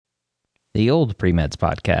The Old Pre-Meds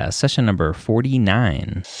Podcast, session number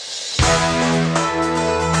 49.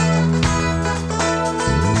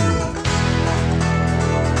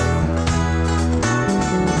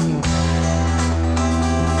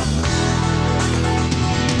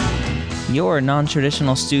 You're a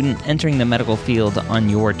non-traditional student entering the medical field on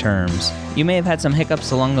your terms. You may have had some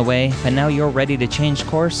hiccups along the way, but now you're ready to change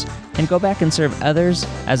course and go back and serve others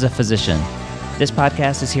as a physician. This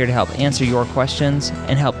podcast is here to help answer your questions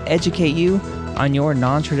and help educate you on your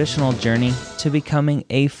non-traditional journey to becoming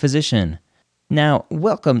a physician. Now,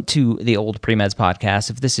 welcome to the Old Pre-Meds Podcast.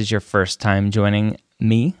 If this is your first time joining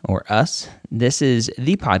me or us, this is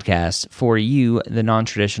the podcast for you, the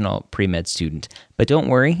non-traditional pre-med student. But don't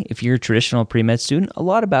worry, if you're a traditional pre-med student, a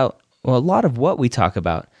lot of what we talk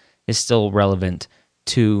about is still relevant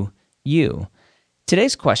to you.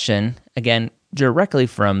 Today's question, again, directly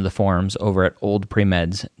from the forums over at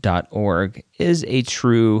oldpremeds.org, is a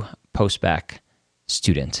true post-bac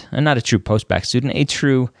student. And not a true post-bac student, a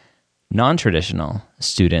true non-traditional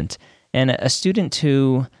student. And a student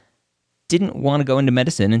who didn't want to go into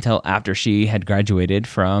medicine until after she had graduated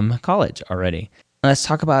from college already. Let's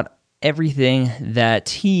talk about everything that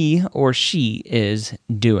he or she is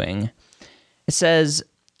doing. It says,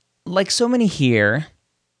 like so many here,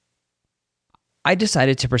 I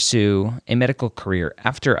decided to pursue a medical career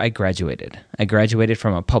after I graduated. I graduated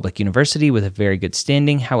from a public university with a very good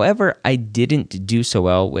standing. However, I didn't do so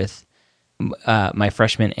well with my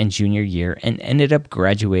freshman and junior year and ended up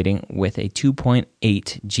graduating with a 2.8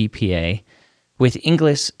 GPA with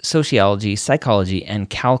English, sociology, psychology, and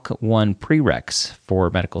Calc 1 prereqs for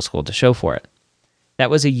medical school to show for it. That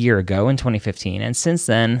was a year ago in 2015, and since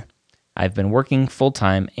then, I've been working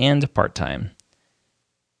full-time and part-time.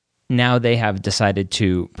 Now they have decided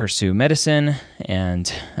to pursue medicine, and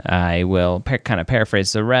I will kind of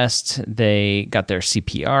paraphrase the rest. They got their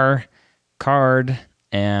CPR card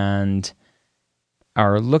and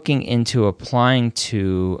are looking into applying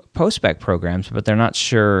to post-bac programs, but they're not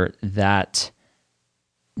sure that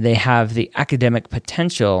they have the academic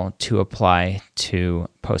potential to apply to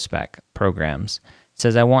post-bac programs. It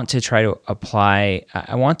says, I want to try applying,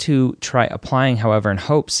 however, in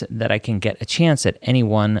hopes that I can get a chance at any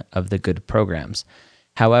one of the good programs.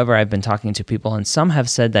 However, I've been talking to people, and some have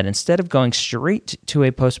said that instead of going straight to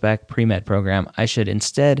a post-bac pre-med program, I should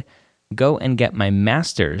instead go and get my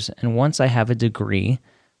master's, and once I have a degree,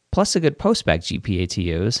 plus a good post-bac GPA to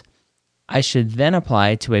use, I should then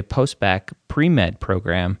apply to a post-bac pre-med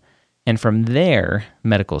program, and from there,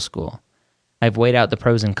 medical school. I've weighed out the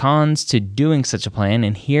pros and cons to doing such a plan,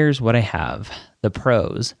 and here's what I have. The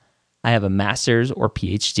pros: I have a master's or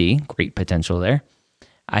PhD, great potential there.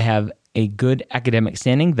 I have a good academic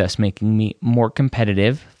standing, thus making me more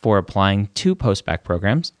competitive for applying to post-bac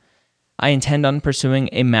programs. I intend on pursuing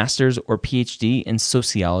a master's or PhD in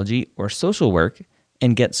sociology or social work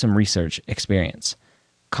and get some research experience.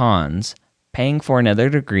 Cons: paying for another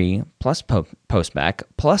degree plus post-bac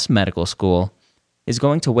plus medical school is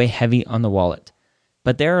going to weigh heavy on the wallet.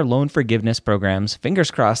 But there are loan forgiveness programs,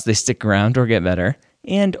 fingers crossed they stick around or get better,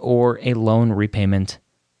 and or a loan repayment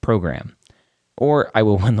program. Or I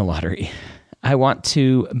will win the lottery. I want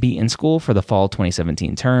to be in school for the fall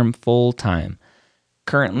 2017 term full time.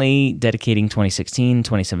 Currently dedicating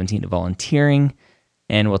 2016-2017 to volunteering,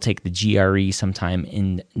 and will take the GRE sometime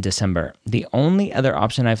in December. The only other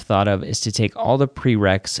option I've thought of is to take all the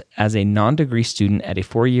prereqs as a non-degree student at a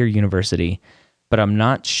 4-year university, but I'm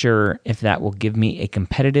not sure if that will give me a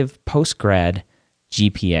competitive post-grad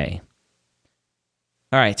GPA.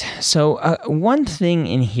 All right, so one thing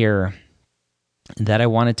in here that I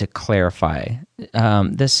wanted to clarify.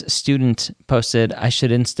 This student posted, I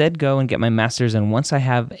should instead go and get my master's, and once I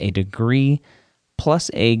have a degree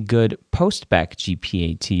plus a good post-bac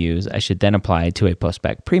GPA to use, I should then apply to a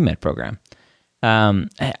post-bac pre-med program.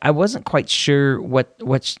 I wasn't quite sure what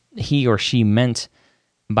he or she meant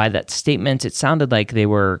by that statement. It sounded like they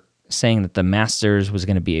were saying that the master's was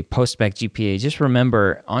going to be a post-bac GPA. Just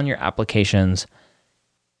remember, on your applications,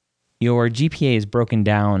 your GPA is broken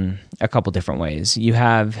down a couple different ways. You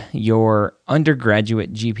have your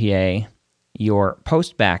undergraduate GPA, your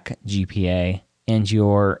post-bac GPA, and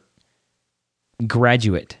your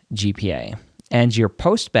graduate GPA. And your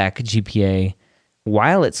post-bac GPA,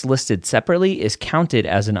 while it's listed separately, is counted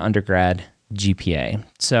as an undergrad GPA.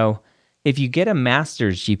 So if you get a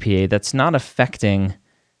master's GPA, that's not affecting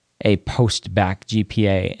a post-bac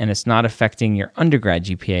GPA, and it's not affecting your undergrad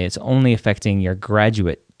GPA. It's only affecting your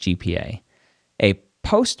graduate GPA. A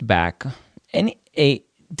post-bac, it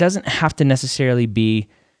doesn't have to necessarily be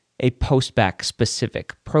a post-bac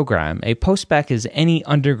specific program. A post-bac is any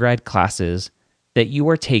undergrad classes that you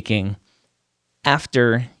are taking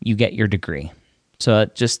after you get your degree. So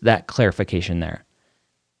just that clarification there.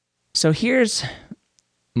 So here's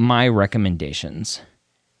my recommendations.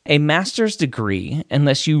 A master's degree,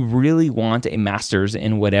 unless you really want a master's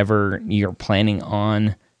in whatever you're planning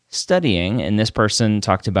on studying, and this person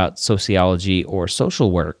talked about sociology or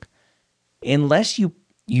social work, unless you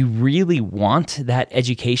really want that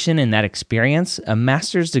education and that experience, a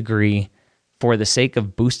master's degree for the sake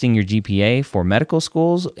of boosting your GPA for medical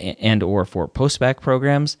schools and or for post-bac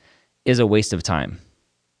programs is a waste of time.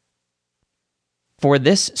 For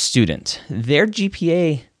this student, their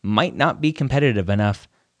GPA might not be competitive enough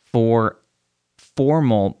for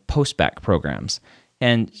formal post-bac programs,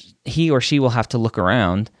 and he or she will have to look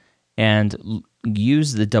around and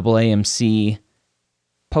use the AAMC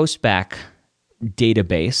post-bac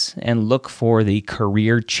database and look for the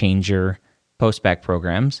career changer post-bac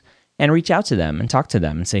programs and reach out to them and talk to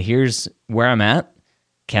them and say, here's where I'm at.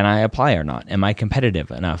 Can I apply or not? Am I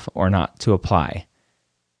competitive enough or not to apply?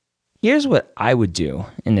 Here's what I would do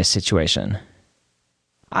in this situation.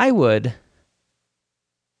 I would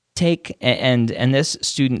take, and this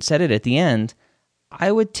student said it at the end,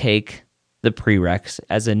 I would take the prereqs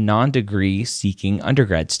as a non-degree seeking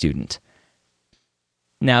undergrad student.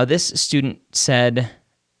 Now, this student said,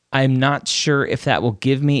 I'm not sure if that will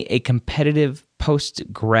give me a competitive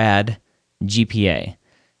post-grad GPA.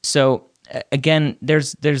 So again,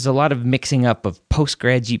 there's a lot of mixing up of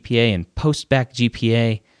post-grad GPA and post-bac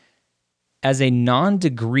GPA. As a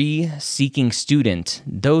non-degree seeking student,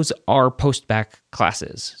 those are post-bac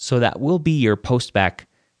classes. So that will be your post-bac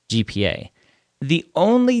GPA. The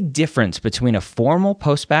only difference between a formal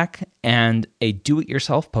post-bac and a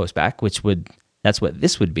do-it-yourself post-bac, that's what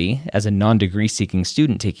this would be as a non-degree seeking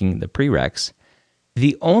student taking the prereqs,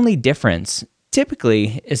 the only difference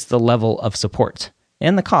typically is the level of support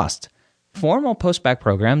and the cost. Formal post-bac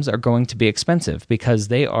programs are going to be expensive because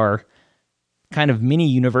they are kind of mini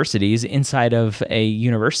universities inside of a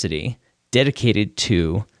university dedicated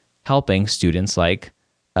to helping students like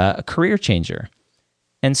a career changer.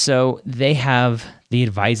 And so they have the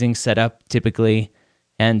advising set up typically,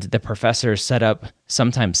 and the professors set up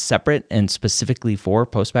sometimes separate and specifically for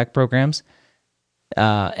post-bac programs.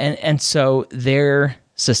 And so they're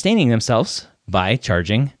sustaining themselves by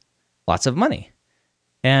charging lots of money.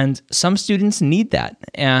 And some students need that.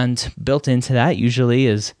 And built into that usually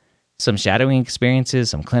is some shadowing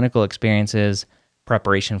experiences, some clinical experiences,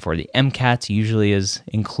 preparation for the MCAT usually is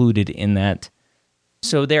included in that.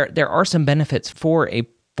 So there are some benefits for a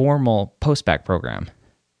formal post-bac program.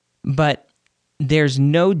 But there's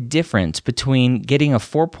no difference between getting a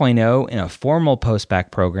 4.0 in a formal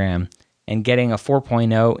post-bac program and getting a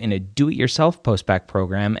 4.0 in a do-it-yourself post-bac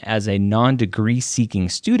program as a non-degree seeking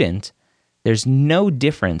student. There's no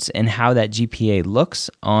difference in how that GPA looks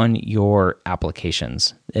on your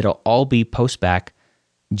applications. It'll all be post-bac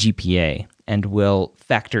GPA and will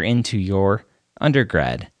factor into your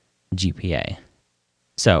undergrad GPA.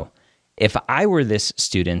 So if I were this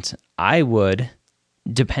student, I would,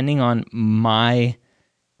 depending on my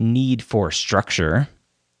need for structure,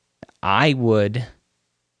 I would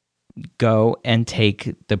go and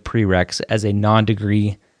take the prereqs as a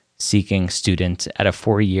non-degree seeking student at a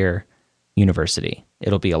 4-year university.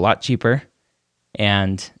 It'll be a lot cheaper,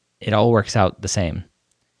 and it all works out the same.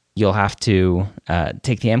 You'll have to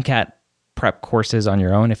take the MCAT prep courses on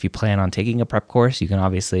your own. If you plan on taking a prep course, you can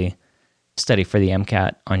obviously study for the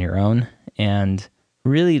MCAT on your own. And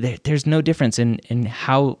really, there's no difference in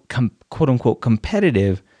how quote-unquote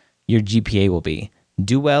competitive your GPA will be.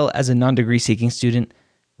 Do well as a non-degree seeking student,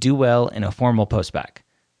 do well in a formal post-bac.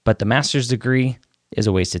 But the master's degree is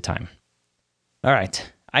a waste of time. All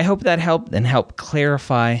right. I hope that helped and helped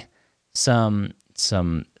clarify some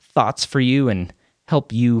thoughts for you and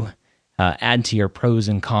help you add to your pros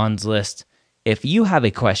and cons list. If you have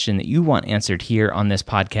a question that you want answered here on this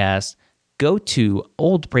podcast, go to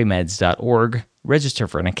oldpremeds.org, register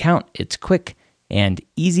for an account. It's quick and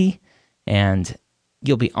easy, and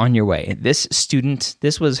you'll be on your way. This student,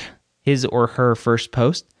 this was his or her first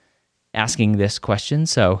post asking this question,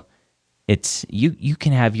 so it's you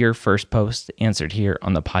can have your first post answered here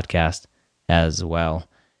on the podcast as well.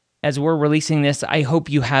 As we're releasing this, I hope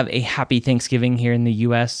you have a happy Thanksgiving here in the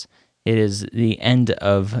U.S. It is the end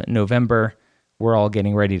of November. We're all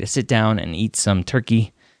getting ready to sit down and eat some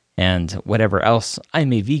turkey and whatever else.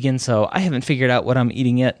 I'm a vegan, so I haven't figured out what I'm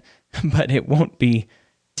eating yet, but it won't be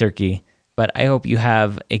turkey. But I hope you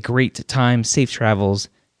have a great time, safe travels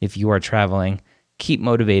if you are traveling. Keep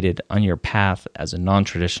motivated on your path as a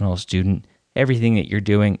non-traditional student. Everything that you're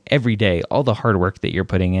doing every day, all the hard work that you're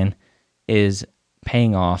putting in is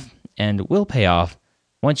paying off and will pay off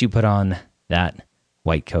once you put on that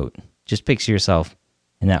white coat. Just picture yourself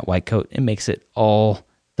in that white coat. It makes it all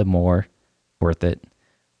the more worth it.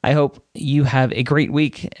 I hope you have a great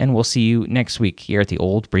week, and we'll see you next week here at the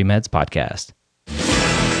Old Pre-Meds Podcast.